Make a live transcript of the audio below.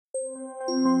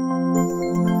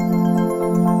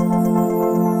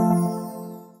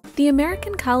The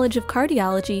American College of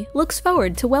Cardiology looks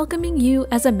forward to welcoming you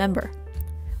as a member.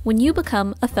 When you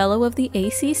become a Fellow of the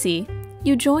ACC,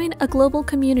 you join a global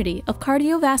community of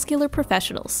cardiovascular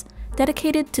professionals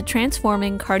dedicated to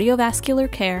transforming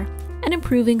cardiovascular care and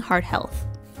improving heart health.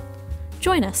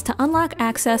 Join us to unlock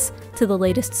access to the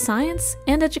latest science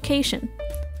and education,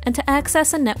 and to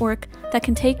access a network that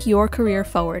can take your career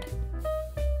forward.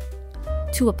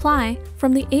 To apply,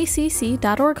 from the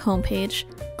acc.org homepage,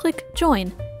 click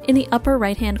Join in the upper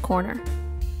right-hand corner.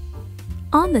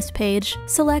 On this page,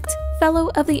 select Fellow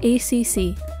of the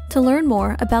ACC to learn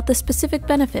more about the specific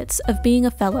benefits of being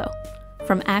a Fellow,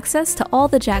 from access to all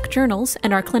the JACC journals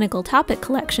and our clinical topic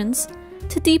collections,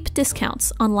 to deep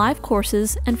discounts on live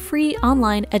courses and free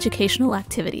online educational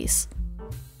activities.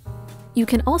 You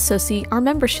can also see our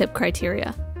membership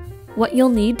criteria, what you'll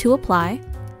need to apply,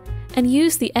 and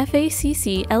use the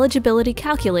FACC eligibility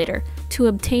calculator to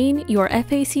obtain your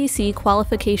FACC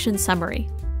qualification summary.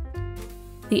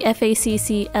 The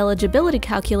FACC eligibility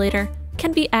calculator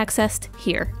can be accessed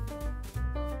here.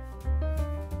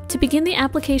 To begin the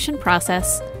application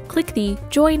process, click the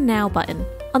Join Now button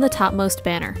on the topmost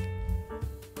banner.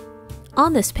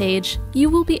 On this page, you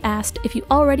will be asked if you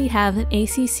already have an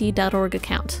acc.org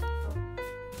account.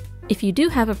 If you do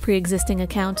have a pre-existing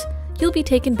account, you'll be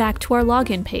taken back to our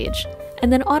login page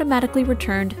and then automatically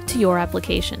returned to your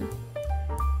application.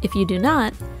 If you do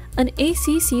not, an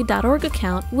acc.org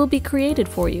account will be created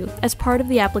for you as part of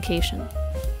the application.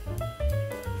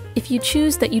 If you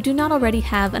choose that you do not already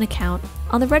have an account,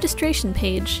 on the registration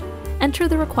page, enter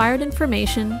the required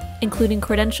information, including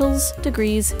credentials,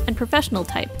 degrees, and professional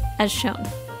type, as shown.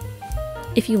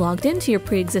 If you logged into your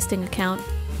pre-existing account,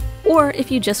 or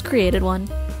if you just created one,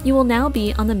 you will now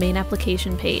be on the main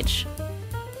application page.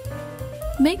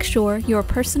 Make sure your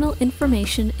personal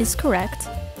information is correct,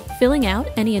 filling out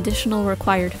any additional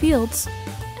required fields,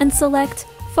 and select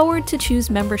Forward to choose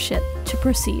membership to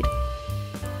proceed.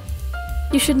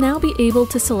 You should now be able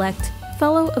to select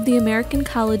Fellow of the American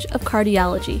College of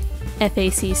Cardiology,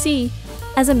 FACC,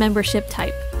 as a membership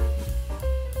type.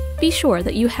 Be sure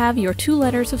that you have your 2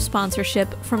 letters of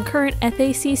sponsorship from current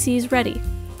FACCs ready,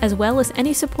 as well as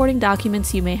any supporting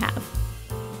documents you may have.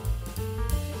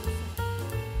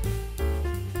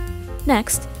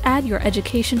 Next, add your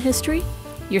education history,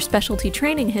 your specialty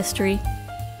training history,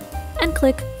 and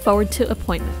click Forward to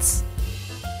Appointments.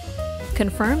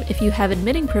 Confirm if you have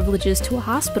admitting privileges to a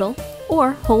hospital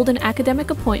or hold an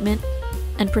academic appointment,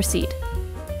 and proceed.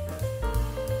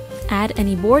 Add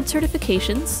any board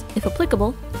certifications, if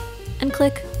applicable, and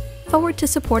click Forward to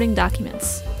Supporting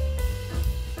Documents.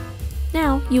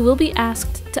 Now, you will be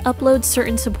asked to upload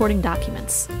certain supporting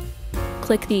documents.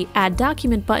 Click the Add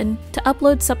Document button to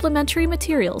upload supplementary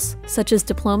materials such as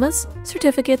diplomas,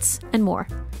 certificates, and more.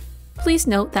 Please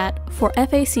note that, for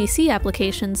FACC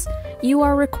applications, you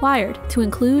are required to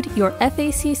include your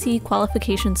FACC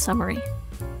qualification summary.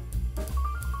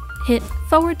 Hit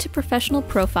Forward to Professional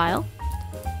Profile,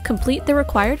 complete the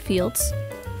required fields,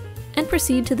 and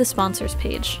proceed to the Sponsors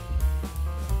page.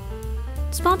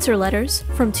 Sponsor letters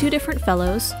from 2 different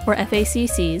fellows, or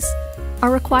FACCs,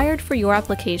 are required for your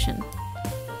application.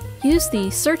 Use the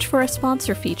Search for a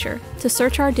Sponsor feature to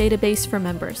search our database for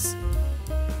members.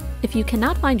 If you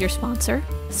cannot find your sponsor,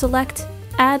 select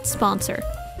Add Sponsor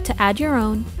to add your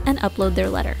own and upload their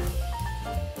letter.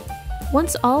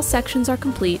 Once all sections are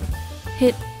complete,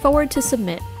 hit Forward to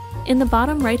Submit in the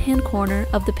bottom right-hand corner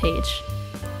of the page.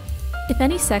 If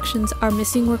any sections are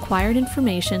missing required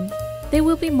information, they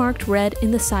will be marked red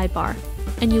in the sidebar,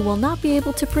 and you will not be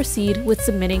able to proceed with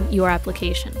submitting your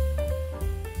application.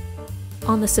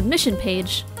 On the Submission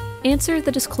page, answer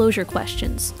the disclosure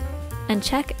questions, and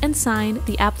check and sign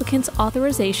the applicant's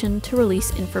authorization to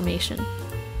release information.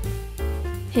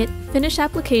 Hit Finish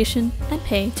Application and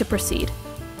Pay to proceed.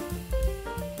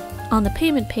 On the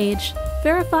Payment page,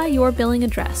 verify your billing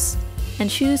address, and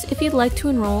choose if you'd like to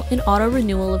enroll in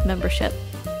auto-renewal of membership.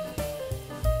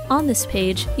 On this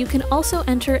page, you can also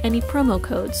enter any promo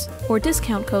codes or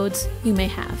discount codes you may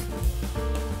have.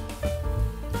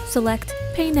 Select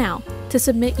Pay Now to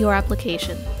submit your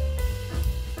application.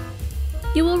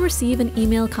 You will receive an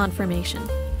email confirmation.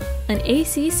 An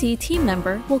ACC team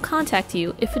member will contact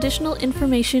you if additional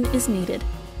information is needed,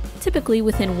 typically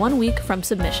within 1 week from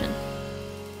submission.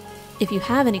 If you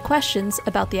have any questions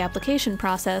about the application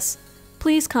process,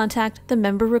 please contact the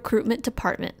Member Recruitment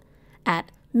Department at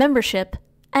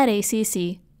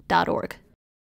membership@acc.org.